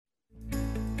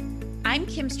I'm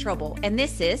Kim Strobel, and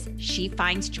this is She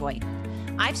Finds Joy.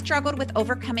 I've struggled with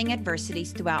overcoming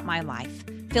adversities throughout my life,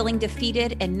 feeling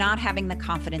defeated and not having the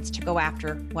confidence to go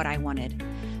after what I wanted.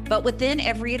 But within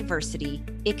every adversity,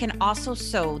 it can also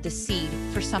sow the seed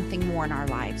for something more in our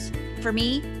lives. For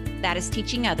me, that is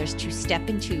teaching others to step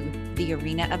into the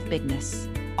arena of bigness,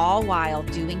 all while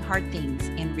doing hard things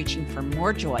and reaching for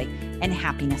more joy and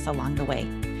happiness along the way.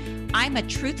 I'm a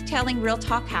truth-telling, real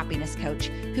talk happiness coach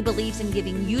who believes in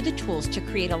giving you the tools to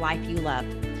create a life you love.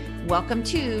 Welcome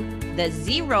to the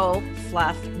zero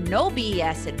fluff, no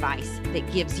BS advice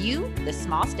that gives you the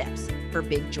small steps for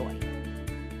big joy.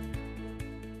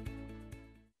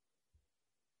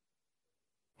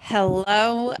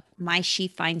 Hello, my She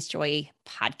Finds Joy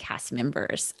podcast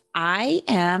members. I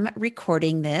am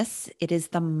recording this. It is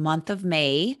the month of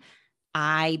May.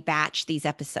 I batch these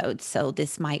episodes, so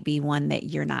this might be one that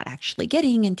you're not actually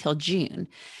getting until June.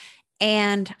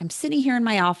 And I'm sitting here in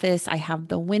my office. I have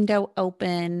the window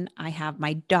open. I have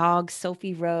my dog,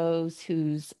 Sophie Rose,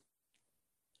 who's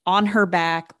on her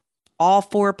back, all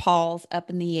four paws up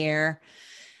in the air.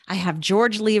 I have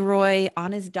George Leroy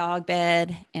on his dog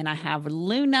bed, and I have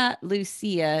Luna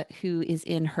Lucia, who is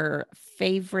in her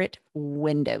favorite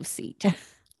window seat.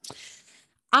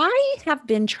 I have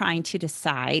been trying to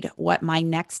decide what my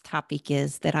next topic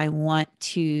is that I want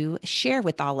to share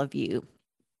with all of you.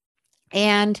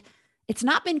 And it's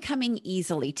not been coming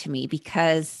easily to me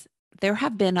because there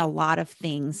have been a lot of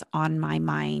things on my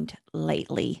mind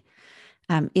lately.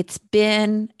 It's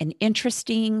been an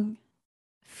interesting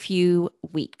few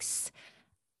weeks.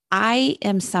 I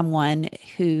am someone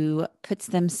who puts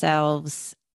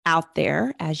themselves out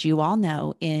there, as you all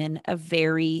know, in a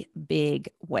very big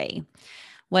way.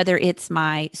 Whether it's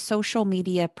my social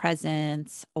media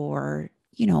presence or,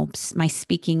 my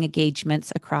speaking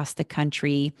engagements across the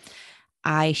country,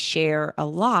 I share a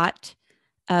lot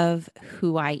of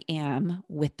who I am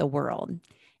with the world.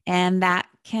 And that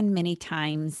can many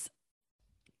times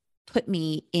put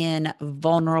me in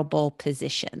vulnerable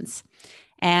positions.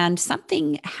 And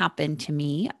something happened to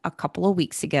me a couple of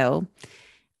weeks ago,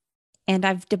 and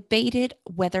I've debated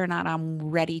whether or not I'm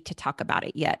ready to talk about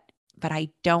it yet, but I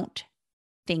don't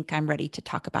think I'm ready to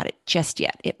talk about it just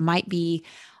yet. It might be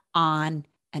on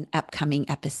an upcoming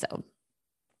episode.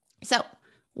 So,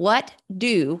 what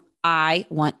do I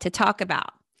want to talk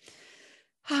about?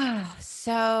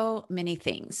 So many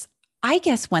things. I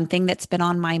guess one thing that's been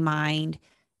on my mind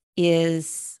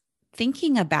is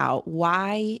thinking about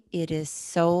why it is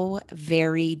so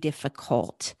very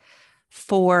difficult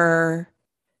for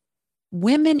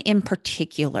women in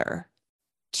particular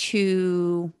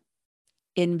to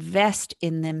invest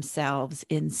in themselves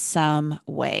in some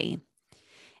way.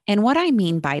 And what I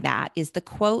mean by that is the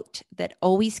quote that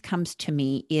always comes to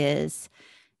me is,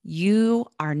 "You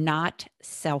are not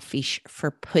selfish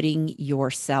for putting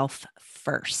yourself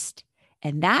first."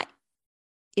 And that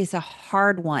is a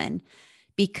hard one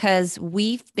because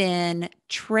we've been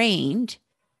trained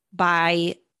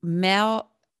by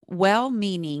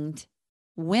well-meaning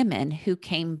women who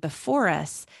came before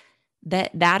us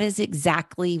that is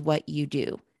exactly what you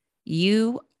do.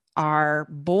 You are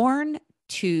born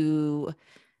to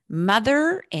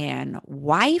mother and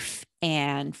wife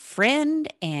and friend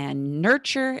and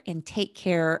nurture and take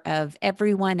care of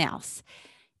everyone else.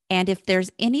 And if there's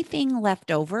anything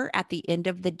left over at the end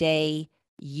of the day,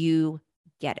 you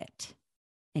get it.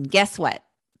 And guess what?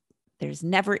 There's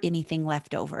never anything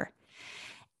left over.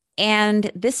 And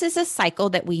this is a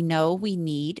cycle that we know we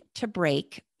need to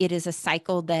break. It is a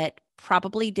cycle that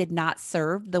probably did not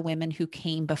serve the women who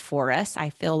came before us. I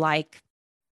feel like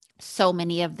so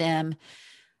many of them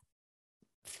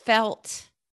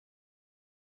felt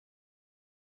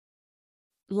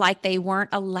like they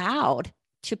weren't allowed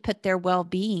to put their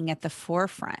well-being at the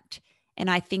forefront.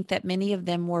 And I think that many of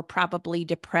them were probably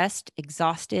depressed,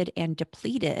 exhausted, and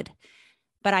depleted.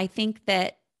 But I think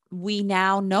that we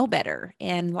now know better.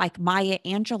 And like Maya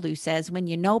Angelou says, when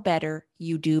you know better,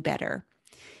 you do better.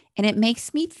 And it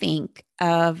makes me think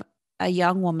of a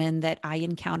young woman that I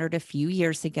encountered a few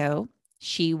years ago.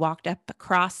 She walked up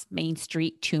across Main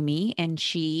Street to me, and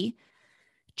she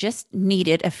just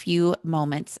needed a few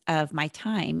moments of my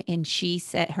time. And she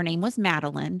said, her name was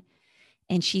Madeline.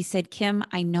 And she said, "Kim,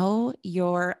 I know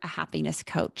you're a happiness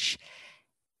coach,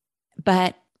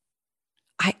 but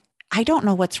I don't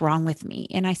know what's wrong with me."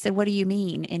 And I said, "What do you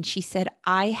mean?" And she said,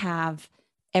 "I have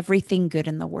everything good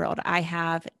in the world. I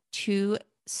have two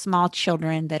small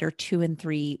children that are 2 and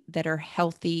 3 that are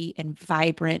healthy and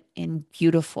vibrant and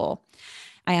beautiful.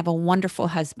 I have a wonderful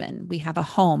husband. We have a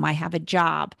home. I have a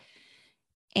job."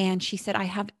 And she said, "I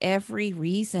have every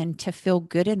reason to feel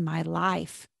good in my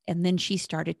life, And then she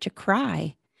started to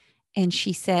cry. And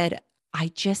she said, I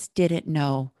just didn't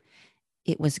know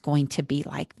it was going to be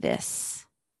like this.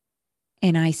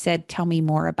 And I said, tell me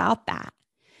more about that.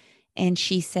 And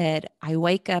she said, I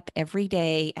wake up every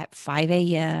day at 5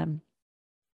 a.m.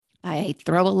 I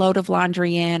throw a load of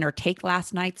laundry in or take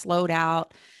last night's load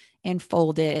out and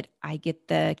fold it. I get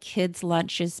the kids'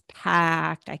 lunches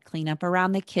packed. I clean up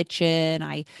around the kitchen.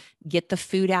 I get the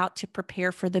food out to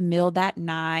prepare for the meal that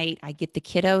night. I get the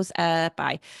kiddos up.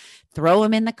 I throw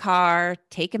them in the car,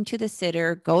 take them to the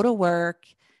sitter, go to work.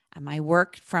 I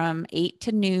work from 8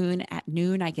 to noon. At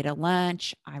noon, I get a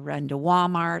lunch. I run to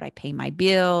Walmart. I pay my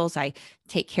bills. I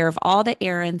take care of all the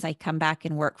errands. I come back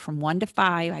and work from 1 to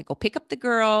 5. I go pick up the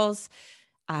girls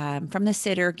from the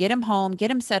sitter, get them home, get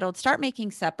them settled, start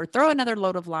making supper, throw another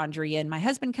load of laundry in. My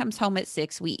husband comes home at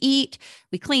 6. We eat,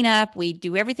 we clean up, we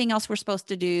do everything else we're supposed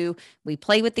to do. We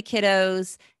play with the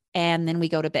kiddos, and then we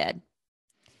go to bed.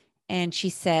 And she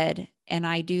said, and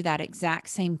I do that exact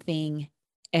same thing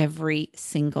every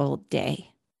single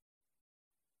day.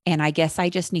 And I guess I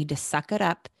just need to suck it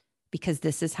up because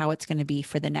this is how it's going to be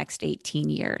for the next 18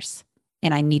 years.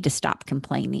 And I need to stop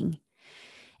complaining.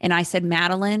 And I said,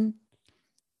 Madeline,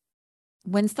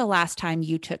 when's the last time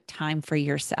you took time for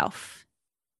yourself?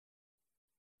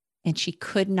 And she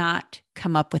could not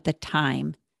come up with a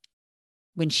time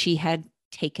when she had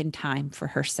taken time for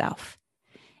herself.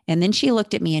 And then she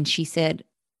looked at me and she said,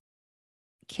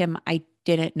 Kim, I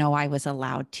didn't know I was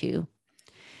allowed to.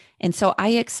 And so I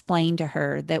explained to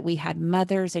her that we had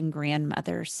mothers and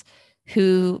grandmothers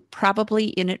who probably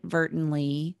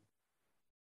inadvertently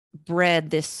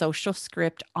bred this social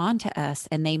script onto us,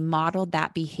 and they modeled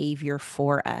that behavior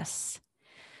for us.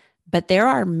 But there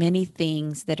are many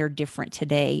things that are different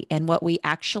today. And what we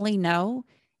actually know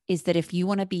is that if you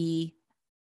want to be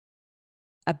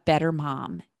a better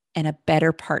mom and a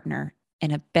better partner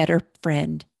and a better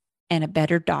friend and a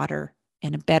better daughter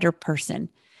and a better person,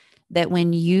 that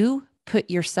when you put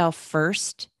yourself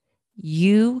first,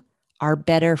 you are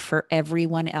better for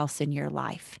everyone else in your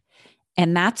life.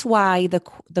 And that's why the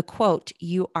quote,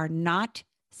 you are not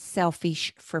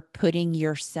selfish for putting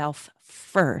yourself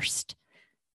first,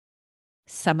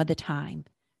 some of the time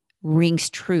rings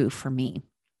true for me.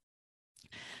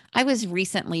 I was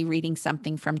recently reading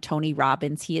something from Tony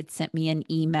Robbins. He had sent me an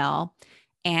email,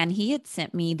 and he had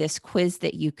sent me this quiz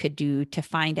that you could do to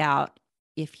find out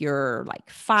if you're like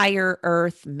fire,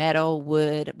 earth, metal,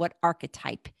 wood, what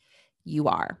archetype you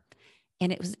are.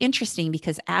 And it was interesting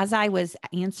because as I was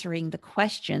answering the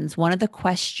questions, one of the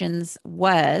questions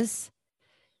was,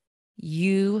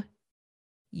 you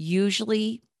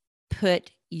usually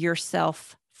put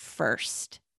yourself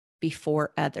first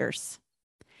before others.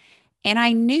 And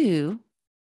I knew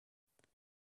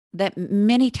that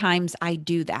many times I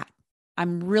do that.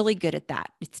 I'm really good at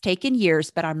that. It's taken years,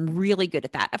 but I'm really good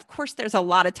at that. Of course, there's a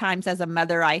lot of times as a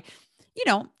mother, I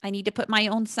need to put my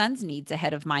own son's needs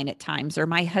ahead of mine at times, or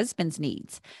my husband's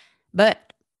needs.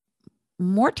 But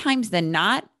more times than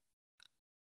not,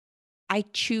 I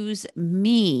choose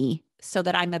me so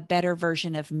that I'm a better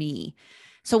version of me.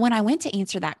 So when I went to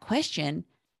answer that question,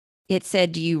 it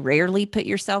said, do you rarely put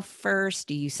yourself first?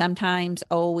 Do you sometimes,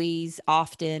 always,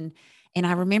 often? And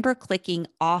I remember clicking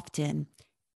often.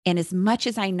 And as much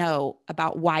as I know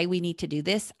about why we need to do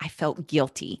this, I felt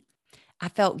guilty. I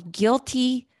felt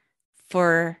guilty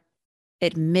for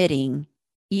admitting,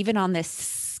 even on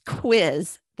this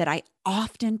quiz, that I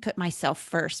often put myself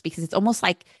first, because it's almost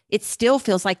like it still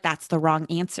feels like that's the wrong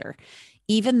answer,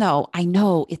 even though I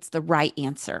know it's the right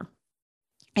answer.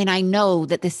 And I know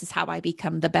that this is how I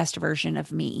become the best version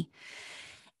of me.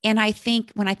 And I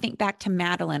think when I think back to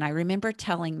Madeline, I remember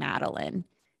telling Madeline,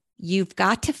 you've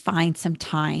got to find some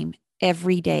time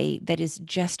every day that is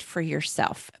just for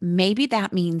yourself. Maybe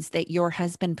that means that your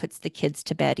husband puts the kids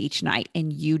to bed each night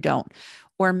and you don't.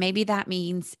 Or maybe that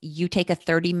means you take a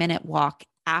 30-minute walk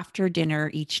after dinner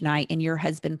each night and your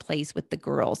husband plays with the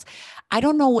girls. I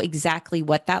don't know exactly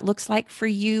what that looks like for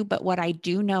you, but what I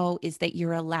do know is that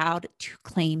you're allowed to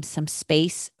claim some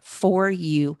space for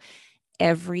you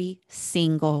every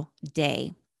single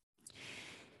day.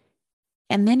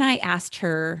 And then I asked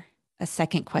her a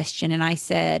second question, and I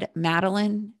said,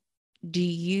 Madeline, do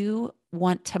you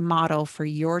want to model for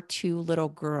your two little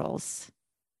girls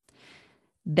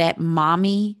that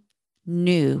mommy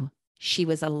knew she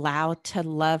was allowed to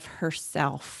love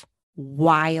herself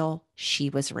while she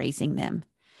was raising them?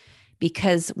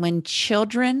 Because when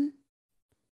children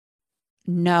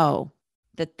know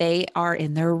that they are,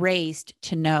 and they're raised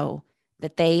to know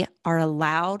that they are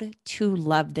allowed to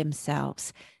love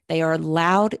themselves, They are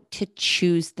allowed to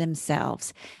choose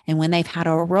themselves. And when they've had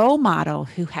a role model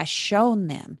who has shown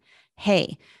them,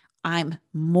 hey, I'm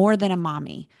more than a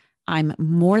mommy, I'm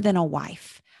more than a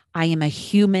wife, I am a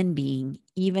human being,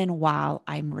 even while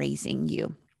I'm raising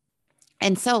you.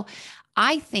 And so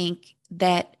I think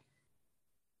that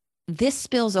this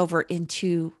spills over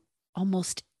into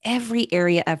almost every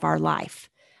area of our life.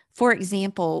 For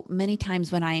example, many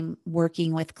times when I'm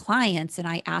working with clients and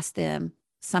I ask them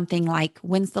something like,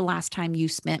 when's the last time you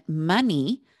spent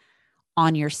money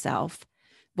on yourself,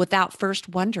 without first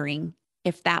wondering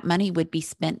if that money would be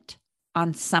spent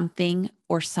on something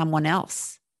or someone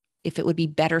else, if it would be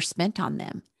better spent on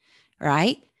them,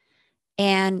 right?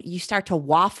 And you start to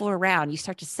waffle around, you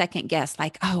start to second guess,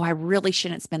 like, oh, I really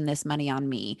shouldn't spend this money on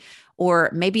me. Or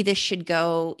maybe this should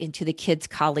go into the kids'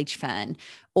 college fund.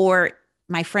 Or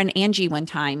my friend Angie, one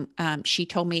time, she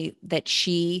told me that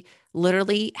she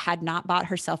literally had not bought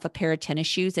herself a pair of tennis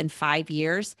shoes in 5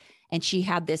 years. And she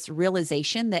had this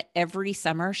realization that every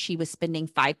summer she was spending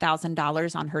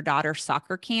 $5,000 on her daughter's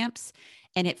soccer camps.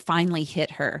 And it finally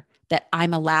hit her that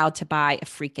I'm allowed to buy a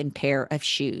freaking pair of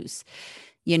shoes,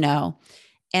 you know?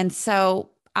 And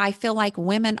so I feel like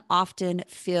women often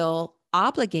feel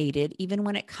obligated, even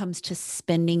when it comes to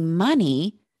spending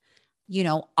money,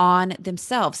 on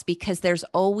themselves, because there's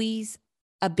always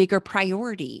a bigger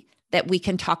priority that we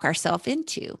can talk ourselves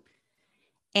into.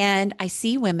 And I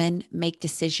see women make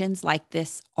decisions like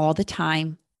this all the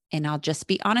time. And I'll just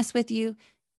be honest with you,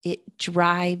 it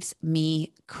drives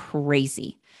me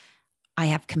crazy. I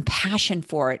have compassion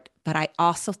for it, but I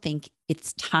also think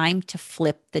it's time to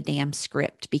flip the damn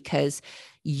script, because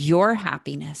your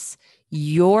happiness,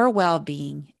 your well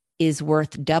being is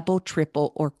worth double,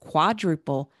 triple, or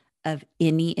quadruple of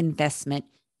any investment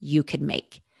you could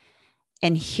make.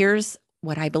 And here's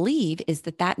what I believe is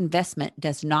that investment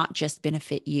does not just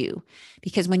benefit you,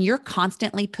 because when you're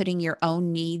constantly putting your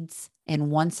own needs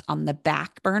and wants on the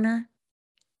back burner,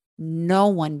 no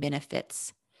one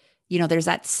benefits. There's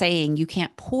that saying, you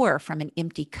can't pour from an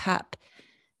empty cup.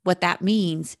 What that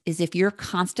means is if you're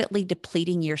constantly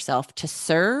depleting yourself to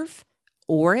serve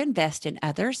or invest in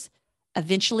others,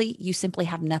 eventually you simply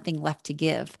have nothing left to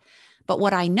give. But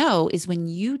what I know is when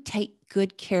you take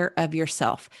good care of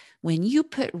yourself, when you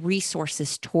put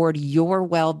resources toward your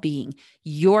well-being,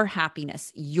 your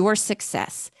happiness, your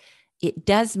success, it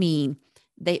does mean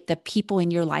that the people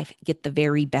in your life get the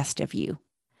very best of you.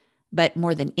 But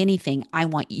more than anything, I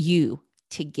want you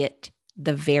to get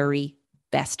the very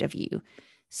best of you.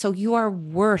 So you are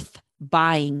worth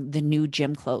buying the new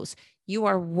gym clothes. You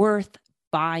are worth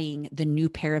buying the new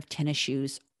pair of tennis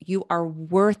shoes. You are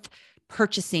worth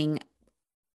purchasing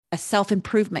a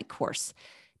self-improvement course,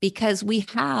 because we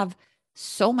have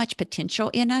so much potential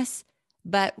in us,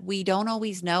 but we don't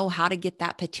always know how to get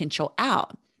that potential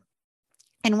out.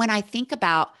 And when I think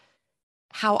about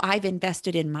how I've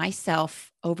invested in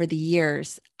myself over the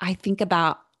years, I think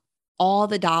about all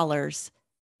the dollars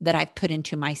that I've put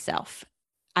into myself.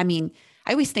 I mean,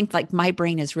 I always think like my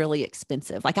brain is really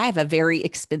expensive. Like I have a very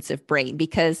expensive brain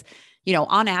because,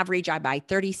 on average, I buy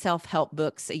 30 self-help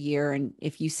books a year. And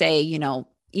if you say,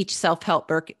 each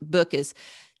self-help book is,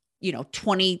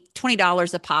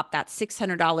 $20 a pop, that's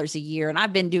 $600 a year. And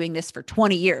I've been doing this for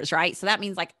 20 years, right? So that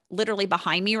means like literally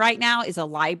behind me right now is a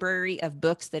library of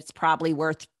books that's probably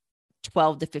worth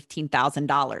 $12,000 to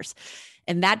 $15,000.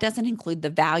 And that doesn't include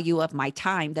the value of my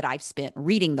time that I've spent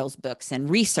reading those books and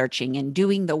researching and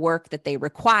doing the work that they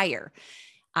require.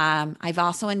 I've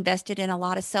also invested in a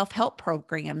lot of self-help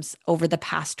programs over the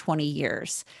past 20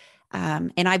 years.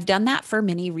 And I've done that for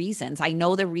many reasons. I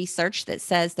know the research that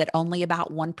says that only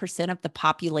about 1% of the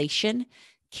population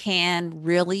can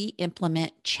really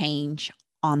implement change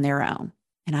on their own.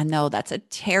 And I know that's a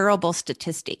terrible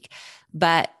statistic,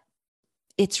 but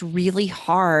it's really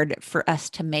hard for us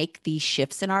to make these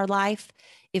shifts in our life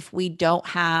if we don't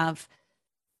have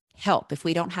help, if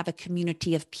we don't have a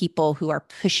community of people who are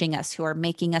pushing us, who are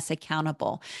making us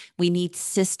accountable. We need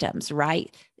systems,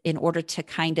 right, in order to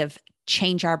kind of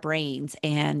change our brains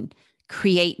and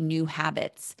create new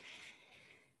habits.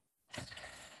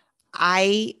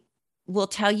 I will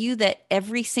tell you that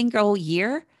every single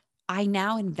year, I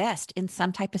now invest in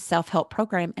some type of self-help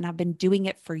program, and I've been doing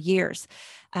it for years.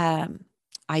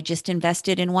 I just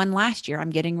invested in one last year. I'm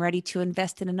getting ready to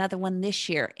invest in another one this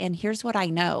year. And here's what I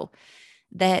know,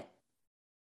 that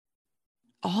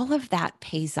all of that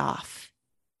pays off.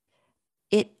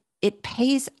 It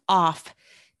pays off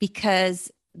because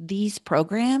these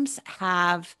programs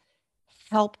have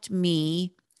helped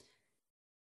me.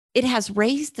 It has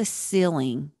raised the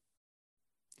ceiling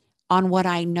on what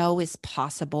I know is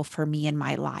possible for me in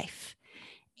my life.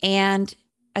 And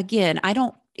again,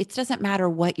 it doesn't matter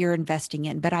what you're investing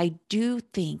in, but I do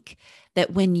think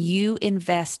that when you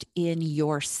invest in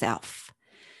yourself,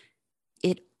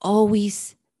 it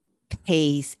always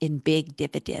pays in big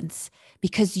dividends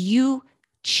because you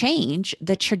change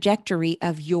the trajectory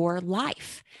of your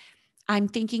life. I'm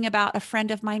thinking about a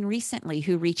friend of mine recently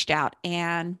who reached out,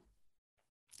 and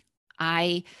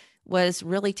I was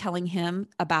really telling him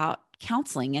about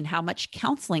counseling and how much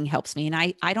counseling helps me.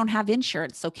 And I don't have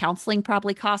insurance. So counseling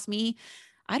probably cost me,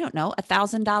 I don't know,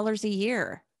 $1,000 a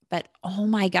year. But oh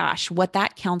my gosh, what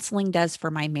that counseling does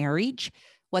for my marriage,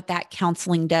 what that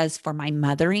counseling does for my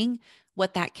mothering,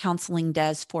 what that counseling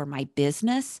does for my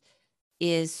business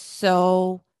is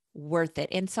so worth it.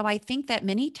 And so I think that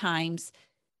many times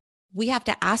we have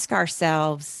to ask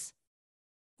ourselves,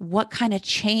 what kind of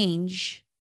change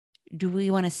do we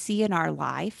want to see in our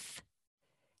life?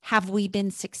 Have we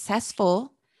been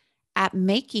successful at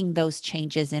making those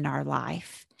changes in our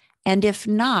life? And if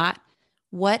not,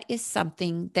 what is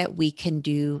something that we can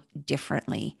do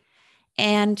differently?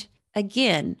 And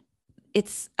again,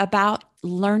 it's about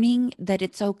learning that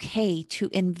it's okay to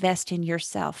invest in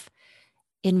yourself.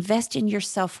 Invest in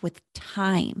yourself with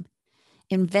time,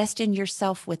 invest in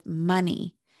yourself with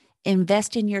money,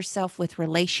 invest in yourself with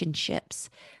relationships.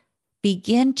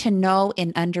 Begin to know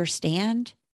and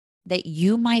understand that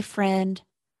you, my friend,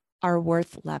 are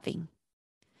worth loving.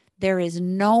 There is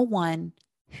no one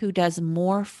who does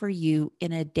more for you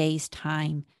in a day's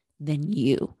time than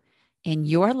you. And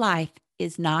your life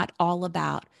is not all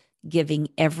about giving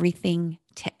everything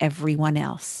to everyone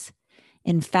else.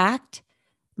 In fact,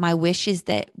 my wish is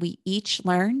that we each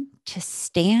learn to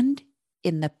stand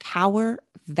in the power,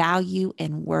 value,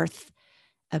 and worth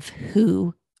of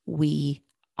who we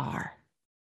are.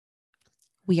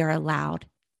 We are allowed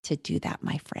to do that,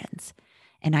 my friends.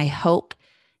 And I hope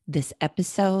this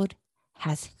episode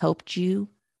has helped you.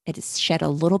 It has shed a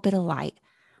little bit of light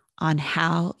on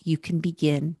how you can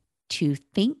begin to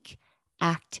think,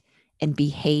 act, and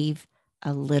behave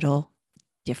a little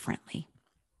differently.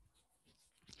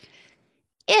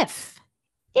 If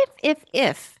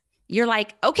you're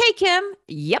like, okay, Kim,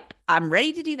 yep, I'm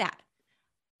ready to do that.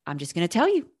 I'm just going to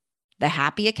tell you the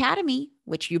Happy Academy,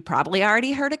 which you probably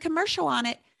already heard a commercial on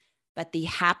it, but the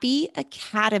Happy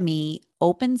Academy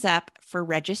opens up for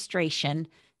registration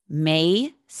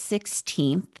May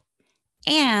 16th,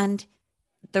 and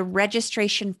the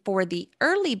registration for the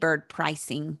early bird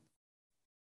pricing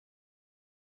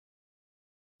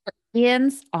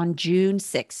ends on June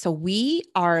 6th. So we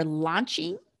are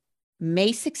launching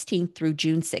May 16th through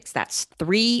June 6th. That's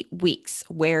 3 weeks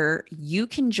where you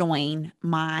can join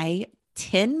my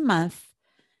 10-month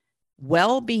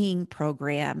well-being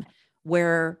program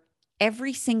where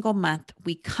every single month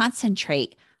we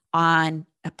concentrate on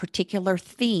a particular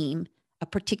theme, a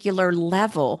particular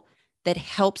level that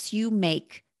helps you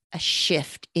make a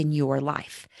shift in your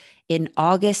life. In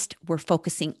August, we're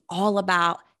focusing all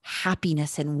about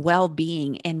happiness and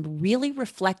well-being and really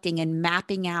reflecting and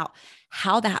mapping out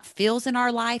how that feels in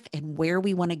our life and where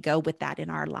we want to go with that in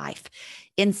our life.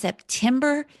 In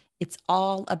September, it's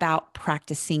all about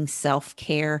practicing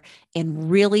self-care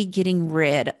and really getting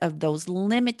rid of those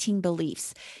limiting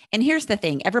beliefs. And here's the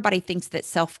thing, everybody thinks that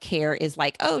self-care is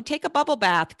like, oh, take a bubble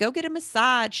bath, go get a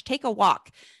massage, take a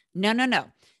walk. No, no, no.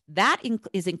 That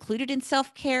is included in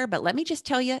self-care, but let me just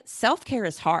tell you, self-care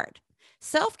is hard.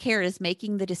 Self-care is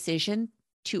making the decision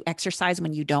to exercise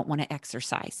when you don't want to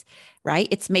exercise, right?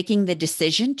 It's making the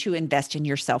decision to invest in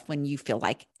yourself when you feel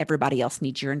like everybody else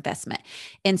needs your investment.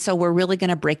 And so we're really going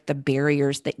to break the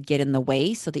barriers that get in the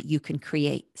way so that you can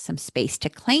create some space to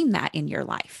claim that in your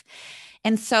life.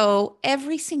 And so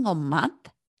every single month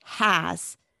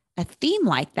has a theme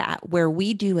like that where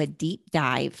we do a deep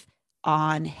dive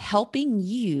on helping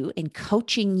you and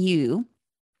coaching you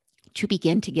to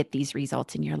begin to get these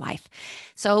results in your life.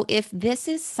 So if this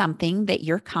is something that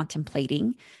you're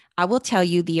contemplating, I will tell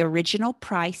you the original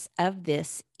price of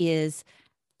this is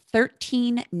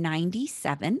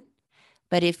 $13.97.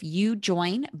 But if you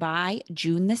join by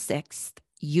June the 6th,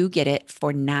 you get it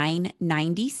for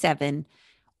 $9.97,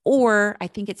 or I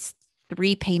think it's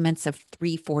 3 payments of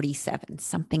 $347,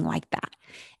 something like that.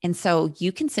 And so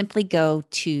you can simply go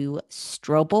to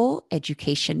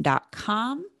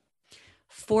strobeleducation.com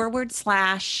 /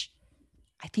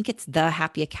 I think it's the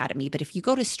Happy Academy, but if you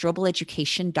go to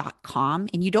strobeleducation.com,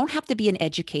 and you don't have to be an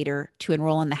educator to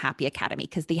enroll in the Happy Academy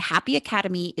because the Happy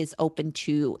Academy is open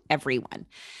to everyone.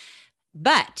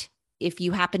 But if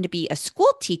you happen to be a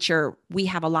school teacher, we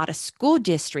have a lot of school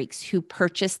districts who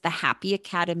purchase the Happy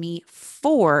Academy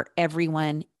for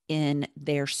everyone in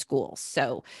their schools.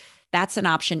 So That's an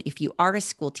option if you are a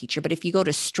school teacher. But if you go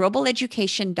to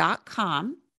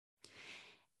strobeleducation.com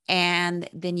and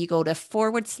then you go to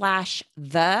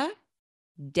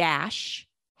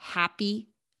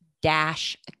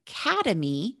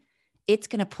 /the-happy-academy, it's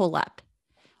going to pull up.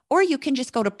 Or you can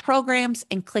just go to programs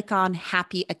and click on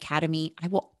Happy Academy. I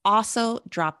will also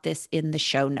drop this in the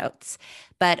show notes.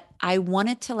 But I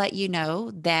wanted to let you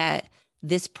know that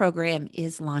this program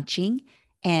is launching.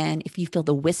 And if you feel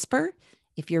the whisper,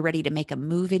 if you're ready to make a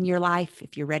move in your life,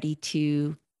 if you're ready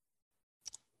to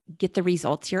get the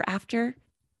results you're after,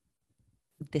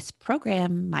 this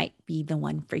program might be the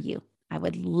one for you. I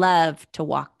would love to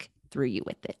walk through you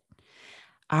with it.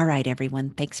 All right, everyone.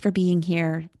 Thanks for being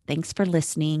here. Thanks for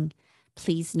listening.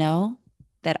 Please know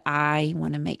that I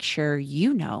want to make sure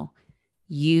you know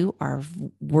you are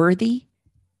worthy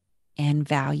and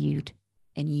valued,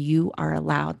 and you are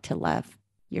allowed to love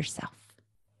yourself.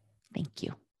 Thank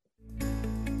you.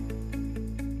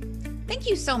 Thank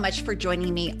you so much for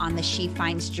joining me on the She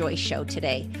Finds Joy show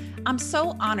today. I'm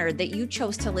so honored that you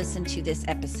chose to listen to this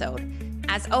episode.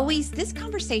 As always, this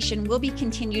conversation will be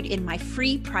continued in my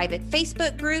free private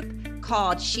Facebook group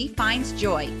called She Finds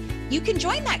Joy. You can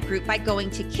join that group by going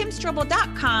to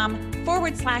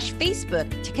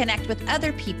kimstrobel.com/Facebook to connect with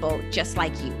other people just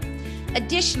like you.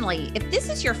 Additionally, if this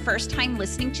is your first time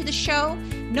listening to the show,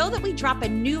 know that we drop a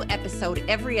new episode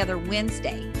every other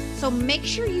Wednesday. So make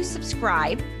sure you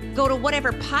subscribe, go to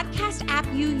whatever podcast app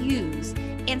you use,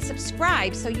 and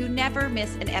subscribe so you never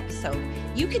miss an episode.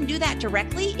 You can do that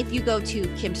directly if you go to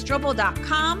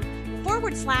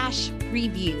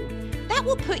kimstrobel.com/review. That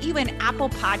will put you in Apple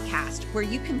Podcast, where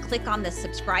you can click on the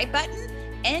subscribe button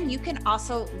and you can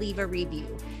also leave a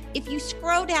review. If you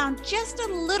scroll down just a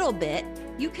little bit,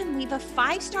 you can leave a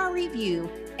 5-star review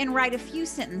and write a few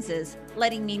sentences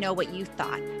letting me know what you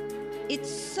thought. It's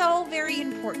so very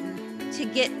important to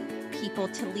get people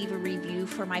to leave a review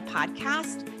for my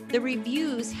podcast. The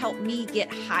reviews help me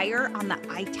get higher on the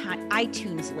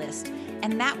iTunes list,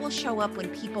 and that will show up when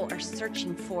people are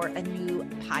searching for a new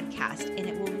podcast, and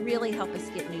it will really help us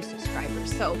get new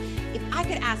subscribers. So if I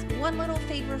could ask one little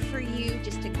favor for you,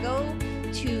 just to go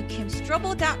to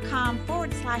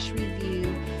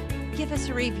kimstrobel.com/review, give us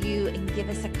a review and give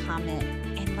us a comment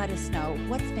and let us know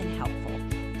what's been helpful.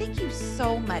 Thank you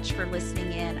so much for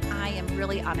listening in. I am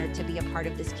really honored to be a part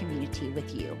of this community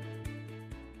with you.